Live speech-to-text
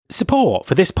Support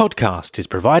for this podcast is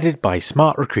provided by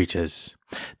Smart Recruiters,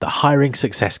 the hiring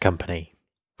success company.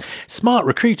 Smart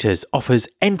Recruiters offers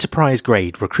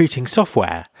enterprise-grade recruiting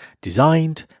software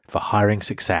designed for hiring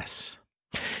success.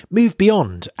 Move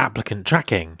beyond applicant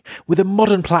tracking with a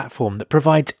modern platform that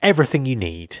provides everything you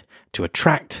need to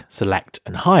attract, select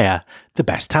and hire the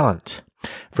best talent.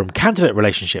 From candidate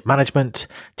relationship management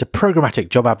to programmatic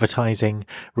job advertising,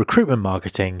 recruitment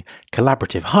marketing,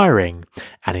 collaborative hiring,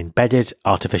 and embedded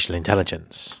artificial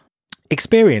intelligence.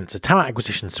 Experience a talent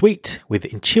acquisition suite with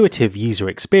intuitive user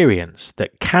experience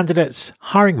that candidates,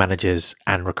 hiring managers,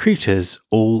 and recruiters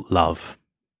all love.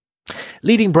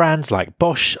 Leading brands like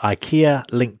Bosch, IKEA,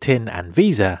 LinkedIn, and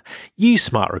Visa use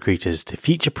Smart Recruiters to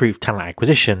future-proof talent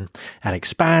acquisition and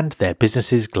expand their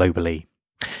businesses globally.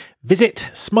 Visit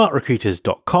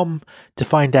smartrecruiters.com to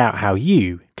find out how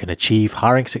you can achieve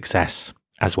hiring success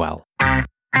as well.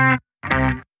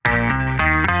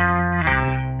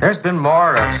 There's been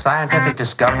more of scientific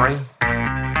discovery,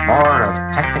 more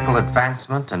of technical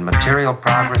advancement and material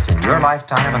progress in your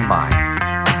lifetime and mine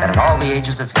than in all the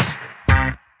ages of history.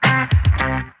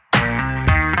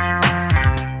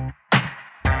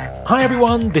 Hi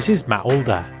everyone, this is Matt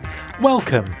Alder.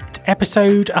 Welcome to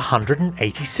episode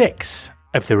 186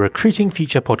 of the Recruiting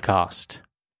Future podcast.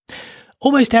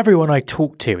 Almost everyone I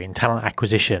talk to in talent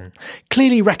acquisition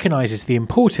clearly recognises the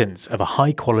importance of a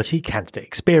high-quality candidate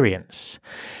experience.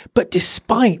 But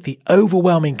despite the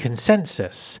overwhelming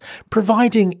consensus,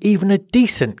 providing even a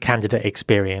decent candidate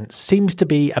experience seems to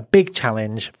be a big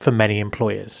challenge for many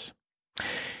employers.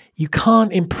 You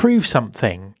can't improve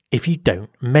something if you don't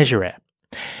measure it.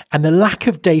 And the lack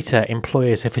of data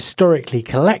employers have historically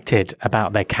collected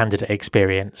about their candidate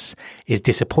experience is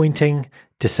disappointing,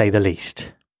 to say the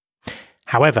least.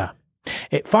 However,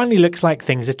 it finally looks like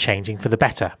things are changing for the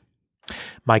better.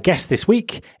 My guest this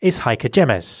week is Heike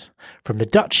Gemmes from the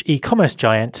Dutch e-commerce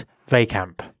giant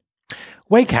Wekamp.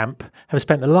 Wekamp have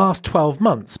spent the last 12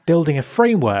 months building a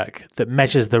framework that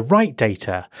measures the right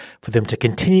data for them to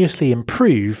continuously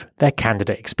improve their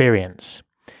candidate experience.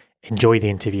 Enjoy the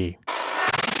interview.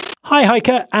 Hi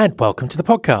Heike, and welcome to the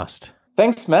podcast.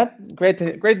 Thanks, Matt.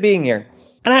 Great being here.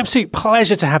 An absolute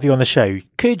pleasure to have you on the show.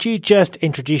 Could you just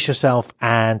introduce yourself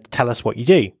and tell us what you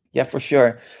do? Yeah, for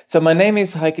sure. So my name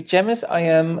is Heike Gemmes. I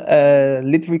am a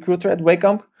lead recruiter at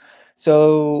Wekamp.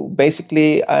 So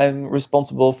basically, I'm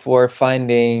responsible for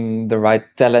finding the right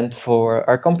talent for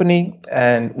our company.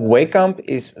 And Wekamp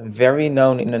is very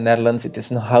known in the Netherlands. It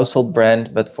is a household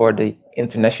brand, but for the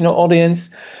international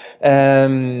audience,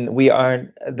 we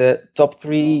are the top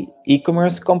 3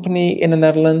 e-commerce company in the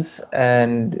Netherlands.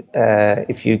 And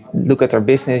if you look at our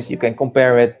business, you can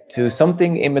compare it to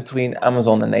something in between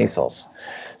Amazon and ASOS.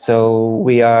 So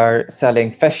we are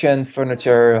selling fashion,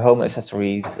 furniture, home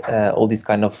accessories, all this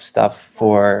kind of stuff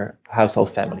for household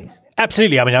families.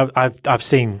 Absolutely. I mean, I've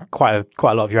seen quite a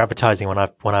lot of your advertising when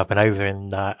I've been over in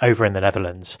the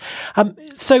Netherlands.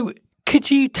 So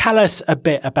could you tell us a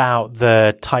bit about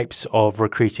the types of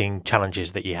recruiting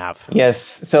challenges that you have? Yes.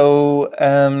 So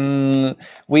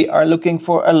we are looking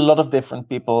for a lot of different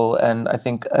people. And I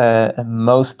think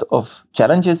most of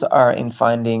challenges are in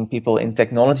finding people in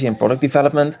technology and product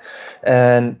development.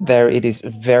 And there it is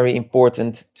very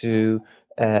important to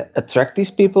attract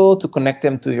these people, to connect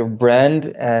them to your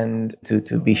brand, and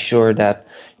to be sure that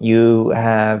you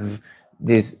have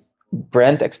this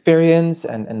brand experience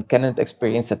and candidate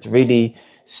experience that really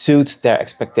suits their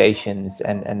expectations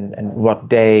and what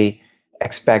they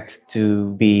expect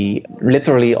to be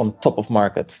literally on top of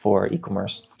market for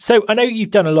e-commerce. So I know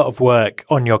you've done a lot of work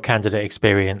on your candidate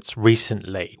experience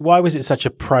recently. Why was it such a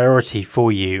priority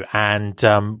for you? And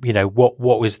what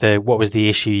was the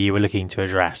issue you were looking to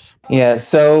address? Yeah,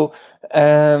 so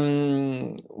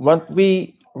what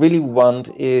we really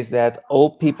want is that all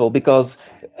people, because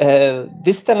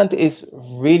this talent is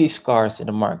really scarce in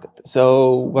the market.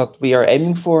 So what we are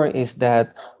aiming for is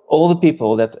that all the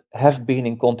people that have been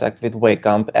in contact with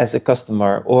Wekamp as a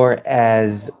customer or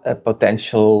as a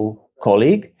potential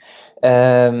colleague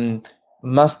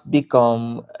must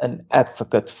become an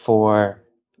advocate for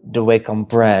the Wekamp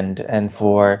brand and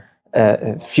for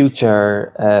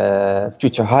future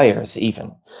hires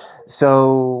even.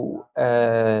 So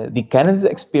the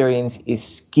candidate experience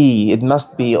is key. It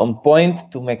must be on point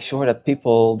to make sure that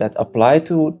people that apply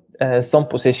to some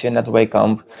position at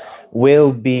Wekamp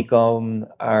will become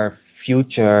our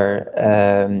future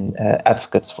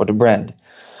advocates for the brand.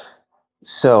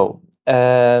 So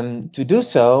to do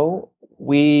so,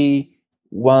 we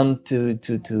want to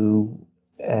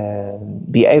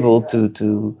be able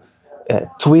to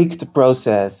tweak the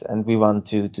process, and we want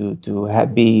to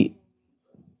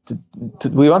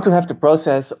we want to have the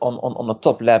process on a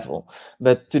top level.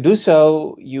 But to do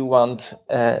so, you want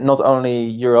not only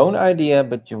your own idea,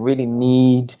 but you really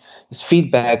need this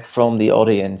feedback from the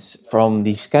audience, from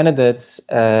these candidates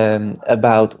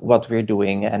about what we're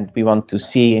doing. And we want to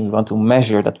see and we want to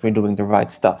measure that we're doing the right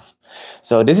stuff.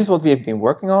 So this is what we have been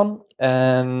working on.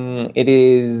 It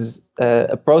is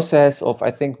a process of,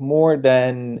 I think, more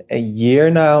than a year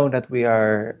now that we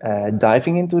are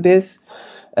diving into this.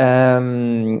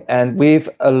 And we've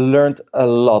learned a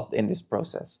lot in this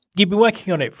process. You've been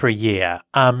working on it for a year.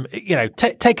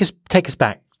 Take us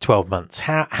back 12 months.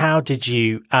 How did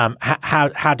you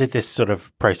how did this sort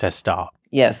of process start?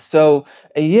 Yes. So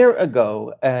a year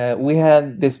ago, we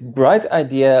had this bright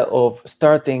idea of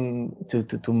starting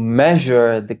to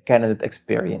measure the candidate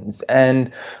experience.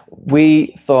 And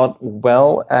we thought,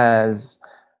 well, as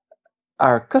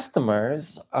our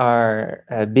customers are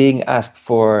being asked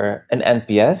for an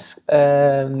NPS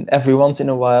every once in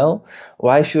a while,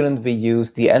 why shouldn't we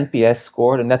use the NPS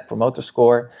score, the Net Promoter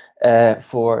Score,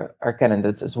 for our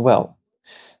candidates as well?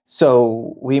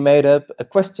 So we made up a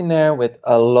questionnaire with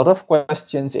a lot of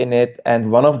questions in it, and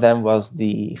one of them was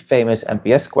the famous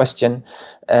NPS question.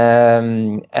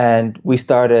 And we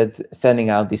started sending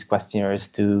out these questionnaires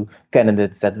to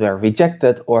candidates that were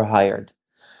rejected or hired.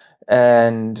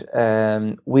 And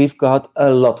we've got a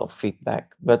lot of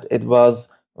feedback, but it was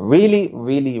really,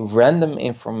 really random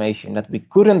information that we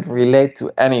couldn't relate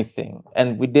to anything,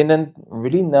 and we didn't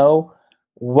really know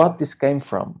what this came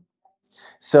from.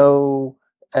 So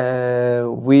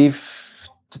we've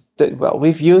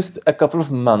used a couple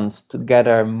of months to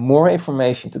gather more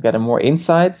information, to gather more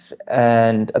insights,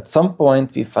 and at some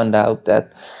point we found out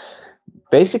that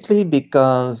basically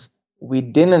because we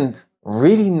didn't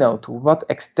really know to what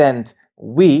extent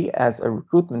we as a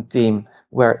recruitment team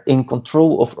were in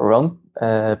control of our own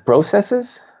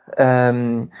processes,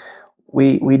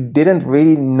 we didn't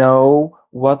really know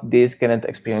what this candidate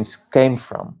experience came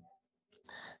from.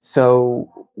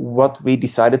 So what we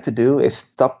decided to do is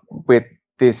stop with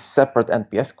this separate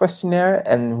NPS questionnaire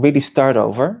and really start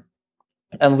over.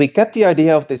 And we kept the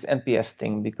idea of this NPS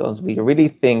thing because we really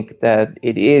think that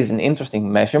it is an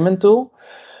interesting measurement tool.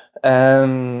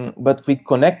 But we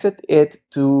connected it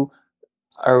to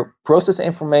our process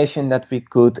information that we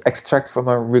could extract from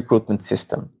our recruitment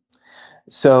system.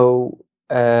 So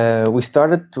we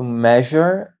started to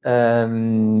measure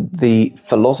the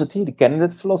velocity, the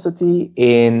candidate velocity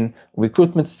in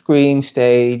recruitment screen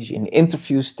stage, in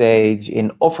interview stage,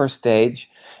 in offer stage.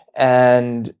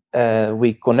 And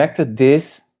we connected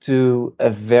this to a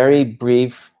very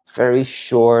brief, very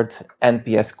short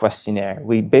NPS questionnaire.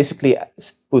 We basically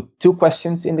put two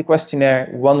questions in the questionnaire.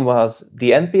 One was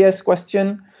the NPS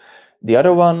question. The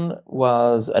other one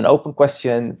was an open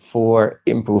question for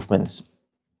improvements.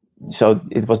 So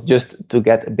it was just to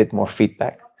get a bit more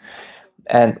feedback.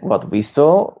 And what we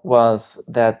saw was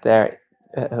that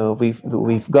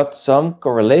we've got some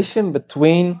correlation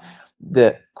between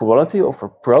the quality of a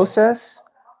process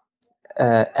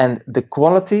and the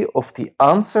quality of the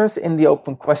answers in the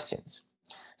open questions.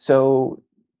 So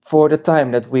for the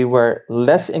time that we were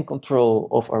less in control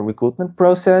of our recruitment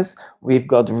process, we've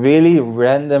got really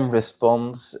random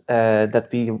response that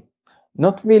we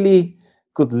not really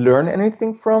could learn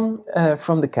anything from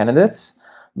the candidates.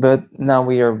 But now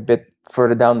we are a bit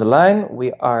further down the line.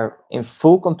 We are in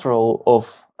full control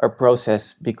of our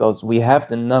process because we have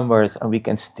the numbers and we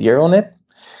can steer on it.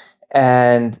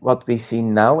 And what we see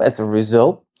now as a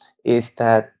result is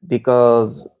that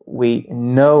because we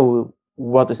know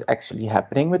what is actually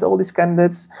happening with all these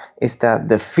candidates, is that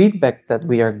the feedback that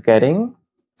we are getting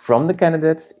from the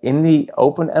candidates in the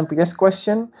open NPS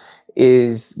question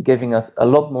is giving us a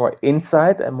lot more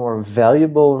insight and more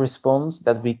valuable response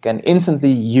that we can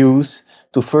instantly use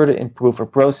to further improve our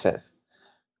process.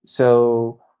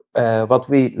 So what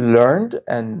we learned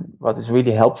and what is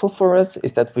really helpful for us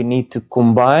is that we need to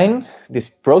combine this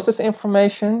process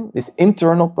information, this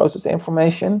internal process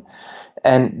information,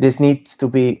 and this needs to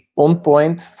be on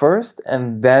point first,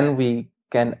 and then we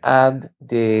can add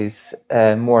this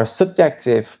more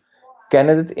subjective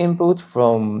candidate input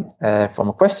from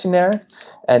a questionnaire.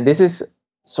 And this is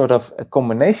sort of a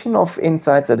combination of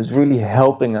insights that is really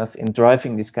helping us in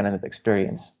driving this candidate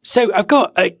experience. So I've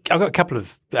got a couple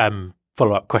of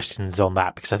follow-up questions on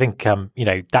that, because I think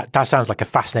that sounds like a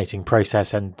fascinating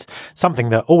process and something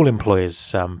that all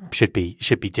employers should be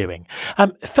doing.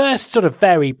 First, sort of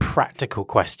very practical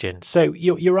question. So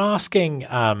you're asking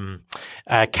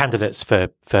candidates for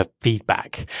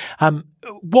feedback.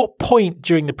 What point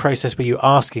during the process were you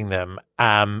asking them,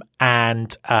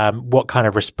 and what kind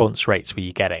of response rates were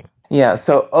you getting? Yeah,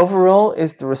 so overall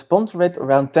is the response rate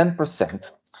around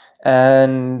 10%.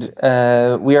 And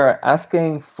we are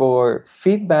asking for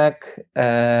feedback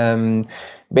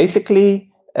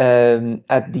basically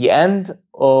at the end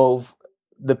of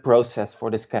the process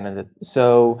for this candidate.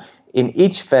 So in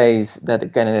each phase that a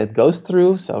candidate goes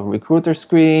through, so recruiter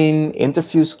screen,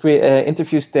 interview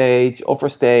stage, offer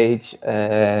stage,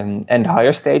 and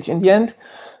hire stage in the end.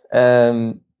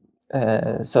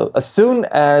 So as soon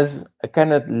as a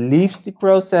candidate leaves the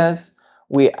process,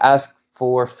 we ask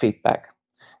for feedback.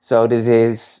 So this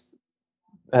is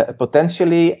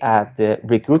potentially at the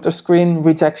recruiter screen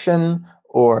rejection,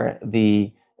 or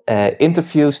the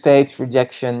interview stage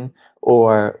rejection,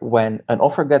 or when an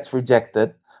offer gets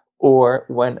rejected, or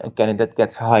when a candidate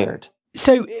gets hired.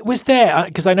 So was there,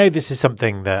 because I know this is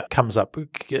something that comes up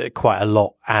quite a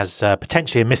lot as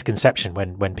potentially a misconception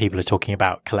when people are talking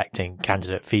about collecting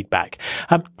candidate feedback.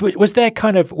 Was there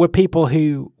were people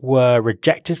who were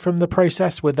rejected from the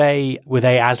process? Were they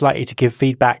as likely to give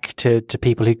feedback to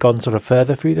people who'd gone sort of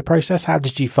further through the process? How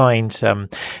did you find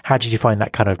that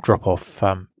kind of drop off?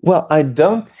 Well, I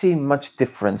don't see much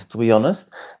difference, to be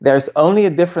honest. There's only a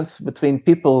difference between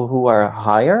people who are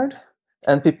hired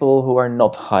and people who are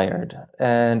not hired.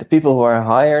 And people who are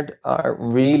hired are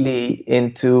really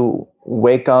into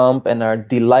Waycomp and are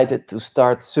delighted to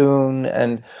start soon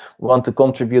and want to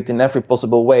contribute in every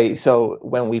possible way. So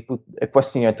when we put a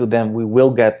questionnaire to them, we will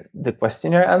get the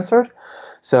questionnaire answered.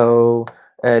 So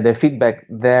the feedback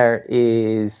there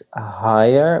is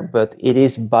higher, but it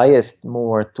is biased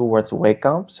more towards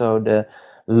Waycomp. So the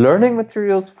learning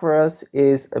materials for us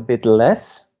is a bit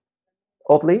less,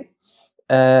 oddly.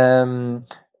 And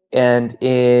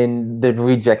in the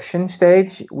rejection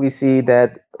stage, we see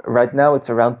that right now it's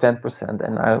around 10%,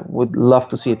 and I would love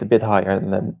to see it a bit higher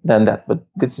than that. But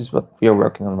this is what we are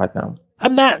working on right now.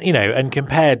 And that, and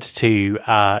compared to,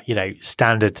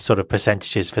 standard sort of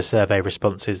percentages for survey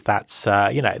responses, that's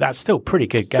still pretty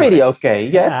good going. Pretty okay.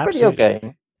 Yeah, it's pretty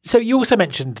okay. So you also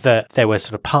mentioned that there were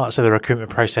sort of parts of the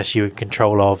recruitment process you were in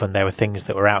control of, and there were things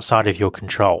that were outside of your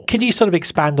control. Can you sort of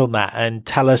expand on that and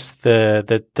tell us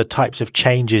the types of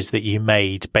changes that you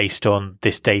made based on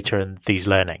this data and these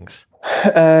learnings?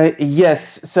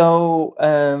 Yes. So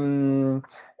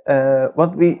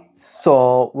what we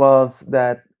saw was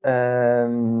that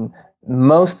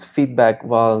most feedback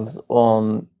was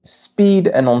on speed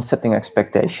and on setting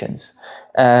expectations.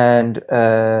 And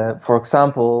for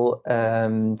example,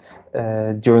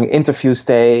 during interview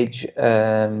stage,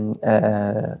 the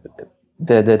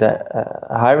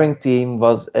hiring team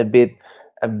was a bit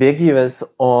ambiguous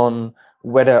on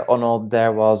whether or not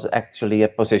there was actually a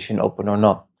position open or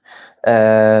not.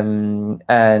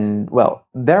 And well,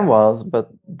 there was, but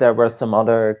there were some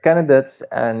other candidates,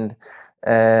 and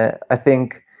I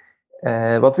think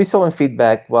what we saw in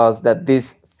feedback was that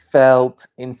this felt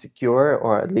insecure,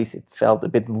 or at least it felt a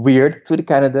bit weird to the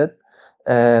candidate.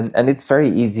 And it's very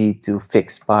easy to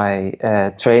fix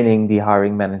by training the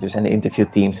hiring managers and the interview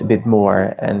teams a bit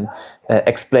more, and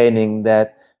explaining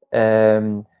that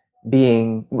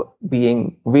being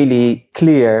really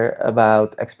clear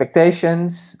about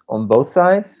expectations on both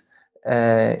sides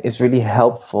is really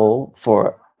helpful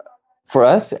for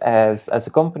us as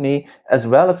a company, as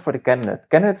well as for the candidate.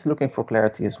 Candidates looking for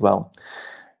clarity as well.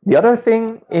 The other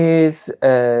thing is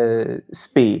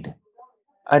speed.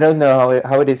 I don't know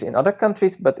how it is in other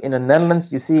countries, but in the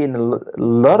Netherlands, you see in a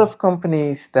lot of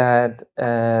companies that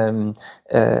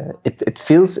it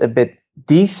feels a bit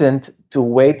decent to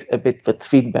wait a bit with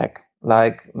feedback.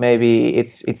 Like maybe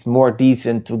it's more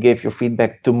decent to give your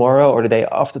feedback tomorrow or the day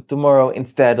after tomorrow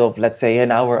instead of, let's say, an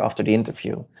hour after the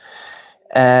interview.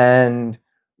 And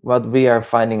what we are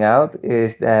finding out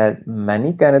is that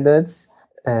many candidates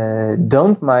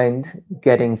don't mind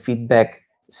getting feedback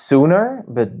sooner,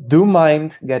 but do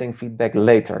mind getting feedback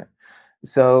later.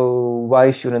 So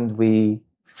why shouldn't we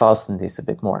fasten this a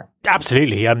bit more?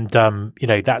 Absolutely, and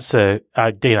that's a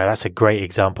great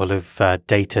example of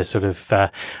data sort of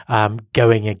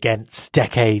going against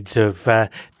decades of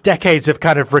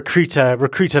kind of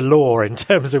recruiter law in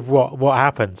terms of what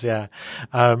happens. Yeah,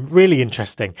 really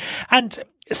interesting. And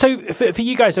so for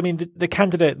you guys, I mean, the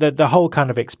candidate, the whole kind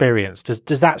of experience,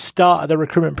 does that start at the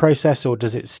recruitment process, or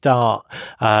does it start,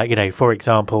 for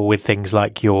example, with things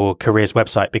like your careers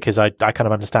website? Because I kind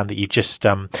of understand that you've just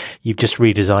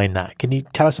redesigned that. Can you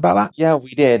tell us about that? Yeah, we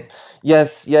did.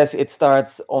 Yes, it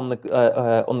starts on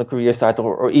the career site,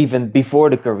 or even before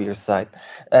the career site.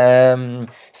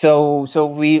 So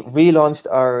we relaunched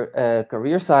our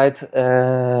career site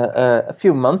a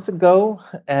few months ago,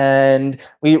 and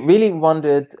we really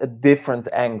wanted a different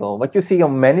angle. What you see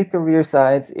on many career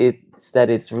sites, it's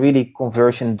that it's really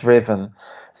conversion driven.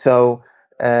 So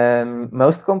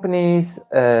most companies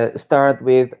start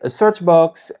with a search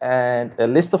box and a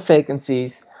list of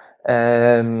vacancies,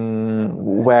 where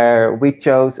we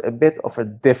chose a bit of a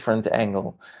different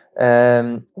angle.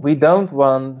 We don't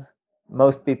want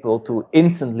most people to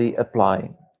instantly apply.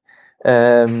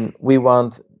 We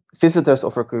want visitors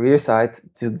of our career site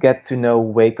to get to know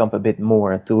Waycamp a bit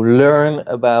more, to learn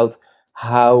about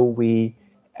how we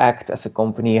act as a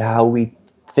company, how we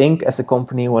think as a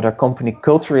company, what our company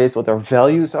culture is, what our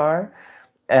values are.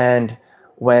 And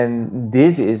when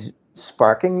this is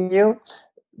sparking you,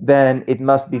 then it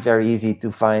must be very easy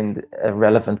to find a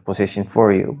relevant position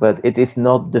for you. But it is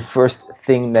not the first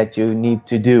thing that you need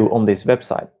to do on this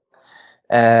website.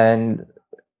 And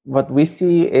what we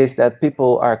see is that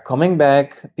people are coming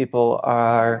back, people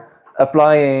are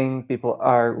applying, people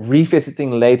are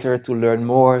revisiting later to learn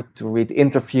more, to read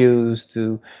interviews,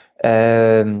 to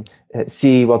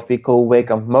see what we call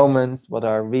Waycamp moments, what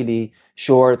are really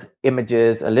short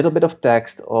images, a little bit of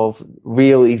text of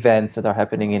real events that are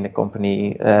happening in the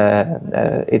company.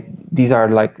 These are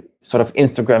like sort of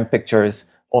Instagram pictures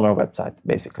on our website,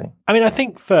 basically. I mean, I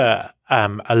think for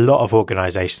a lot of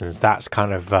organizations, that's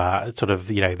kind of sort of,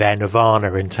 their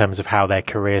nirvana in terms of how their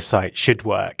career site should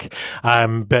work.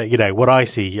 But, what I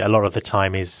see a lot of the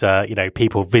time is,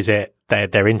 people visit,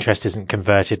 their interest isn't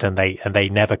converted and they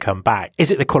never come back.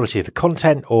 Is it the quality of the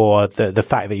content or the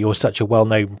fact that you're such a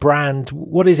well-known brand?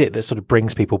 What is it that sort of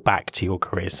brings people back to your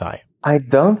career site? I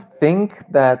don't think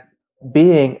that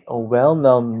being a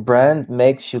well-known brand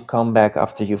makes you come back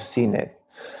after you've seen it.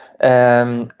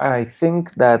 I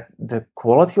think that the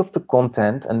quality of the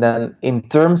content, and then in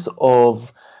terms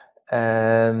of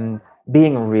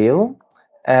being real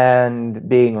and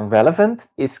being relevant,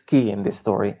 is key in this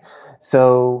story.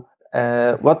 So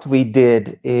what we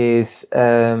did is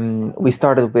we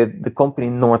started with the company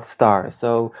North Star.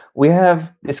 So we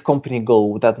have this company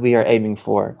goal that we are aiming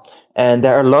for. And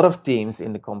there are a lot of teams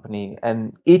in the company,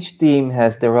 and each team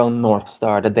has their own North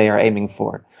Star that they are aiming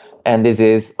for. And this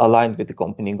is aligned with the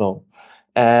company goal.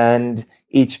 And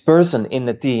each person in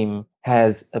the team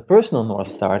has a personal North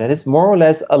Star that is more or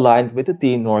less aligned with the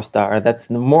team North Star, that's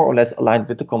more or less aligned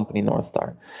with the company North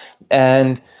Star.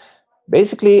 And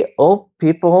basically, all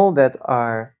people that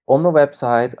are on the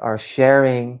website are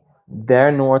sharing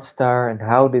their North Star and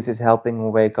how this is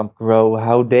helping Waycamp grow,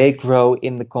 how they grow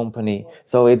in the company.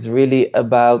 So it's really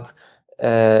about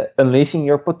unleashing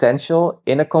your potential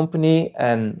in a company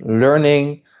and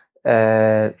learning,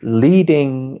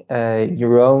 leading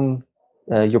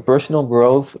your personal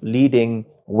growth, leading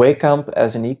Waycamp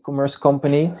as an e-commerce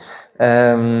company.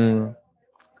 And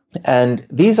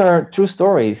these are true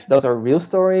stories. Those are real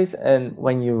stories. And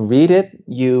when you read it,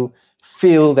 you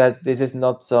feel that this is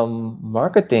not some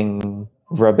marketing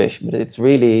rubbish, but it's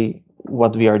really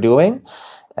what we are doing.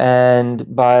 And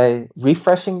by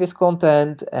refreshing this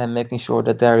content and making sure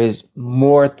that there is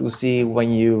more to see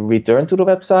when you return to the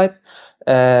website,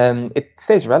 it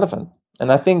stays relevant.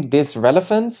 And I think this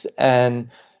relevance and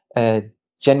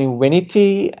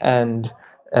genuinity and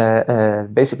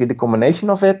basically the combination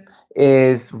of it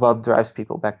is what drives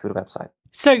people back to the website.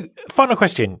 So, final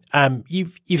question.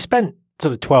 You've spent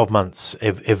sort of 12 months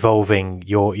evolving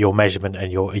your measurement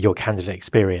and your candidate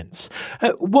experience.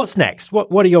 What's next?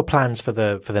 What are your plans for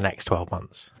the next 12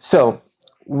 months? So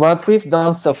what we've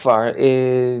done so far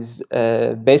is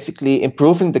basically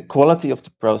improving the quality of the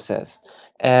process.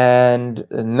 And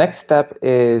the next step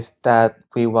is that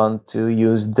we want to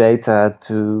use data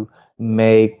to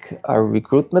make our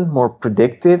recruitment more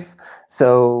predictive.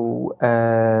 So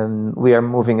we are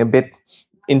moving a bit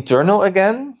internal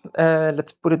again,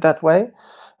 let's put it that way.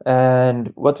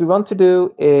 And what we want to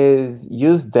do is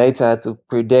use data to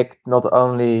predict not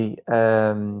only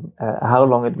how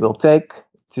long it will take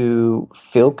to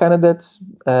fill candidates,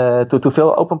 to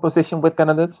fill open position with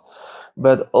candidates,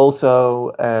 but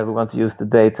also we want to use the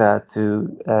data to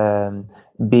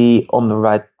be on the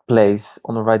right place,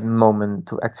 on the right moment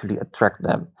to actually attract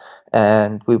them.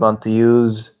 And we want to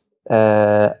use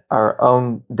our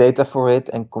own data for it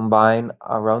and combine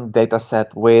our own data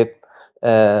set with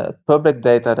public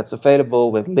data that's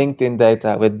available, with LinkedIn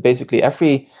data, with basically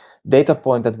every data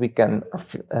point that we can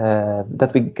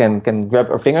grab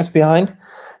our fingers behind,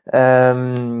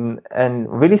 and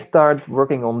really start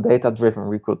working on data-driven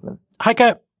recruitment.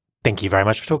 Heike, thank you very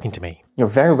much for talking to me. You're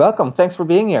very welcome. Thanks for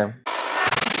being here.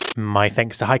 My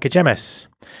thanks to Heike Gemmis.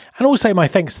 And also my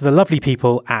thanks to the lovely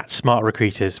people at Smart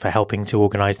Recruiters for helping to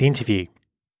organise the interview.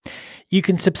 You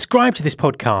can subscribe to this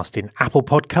podcast in Apple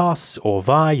Podcasts or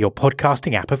via your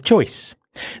podcasting app of choice.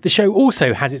 The show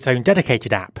also has its own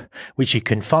dedicated app, which you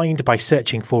can find by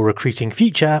searching for Recruiting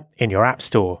Future in your App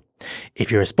Store.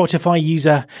 If you're a Spotify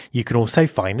user, you can also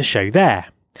find the show there.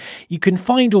 You can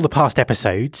find all the past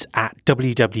episodes at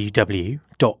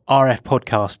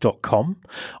www.rfpodcast.com.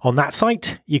 On that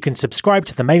site, you can subscribe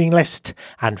to the mailing list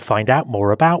and find out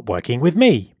more about working with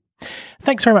me.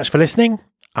 Thanks very much for listening.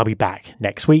 I'll be back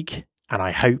next week, and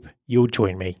I hope you'll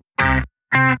join me.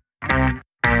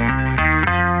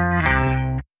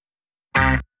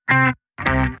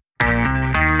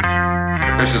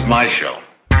 This is my show.